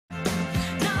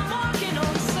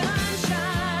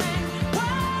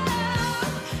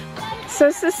So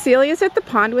Cecilia's at the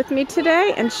pond with me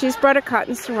today, and she's brought a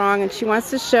cotton sarong, and she wants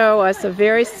to show us a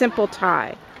very simple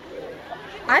tie.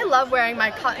 I love wearing my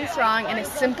cotton sarong in a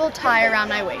simple tie around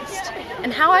my waist.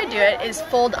 And how I do it is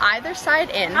fold either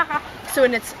side in, so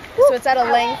it's at a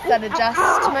length that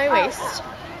adjusts to my waist.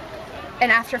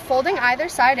 And after folding either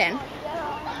side in,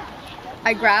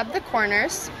 I grab the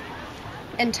corners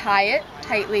and tie it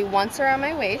tightly once around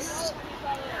my waist,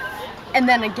 and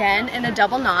then again in a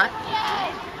double knot.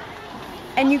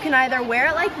 And you can either wear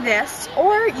it like this,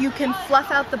 or you can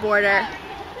fluff out the border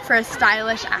for a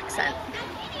stylish accent.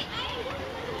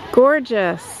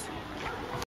 Gorgeous!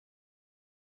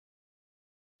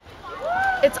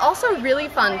 It's also really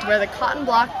fun to wear the cotton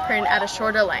block print at a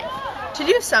shorter length. To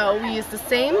do so, we use the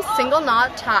same single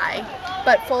knot tie,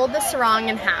 but fold the sarong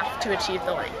in half to achieve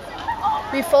the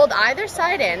length. We fold either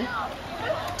side in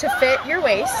to fit your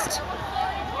waist,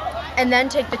 and then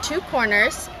take the two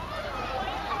corners,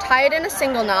 tie it in a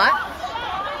single knot,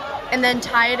 and then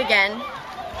tie it again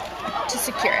to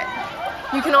secure it.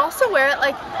 You can also wear it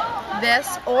like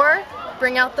this or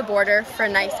bring out the border for a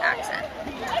nice accent.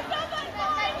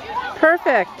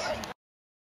 Perfect!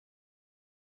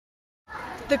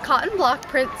 The cotton block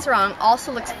print sarong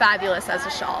also looks fabulous as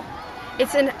a shawl.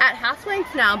 It's at half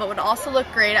length now, but would also look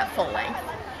great at full length.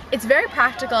 It's very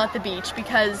practical at the beach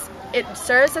because it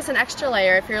serves as an extra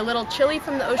layer if you're a little chilly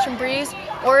from the ocean breeze,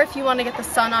 or if you want to get the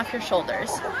sun off your shoulders.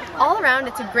 All around,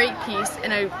 it's a great piece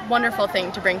and a wonderful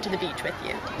thing to bring to the beach with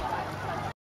you.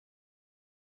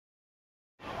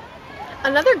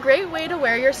 Another great way to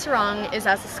wear your sarong is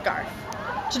as a scarf.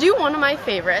 To do one of my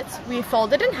favorites, we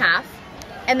fold it in half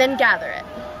and then gather it.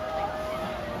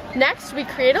 Next, we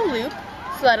create a loop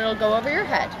so that it'll go over your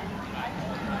head.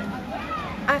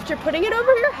 After putting it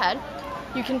over your head,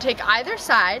 you can take either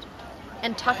side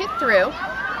and tuck it through,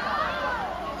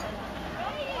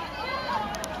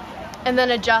 and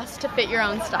then adjust to fit your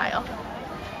own style.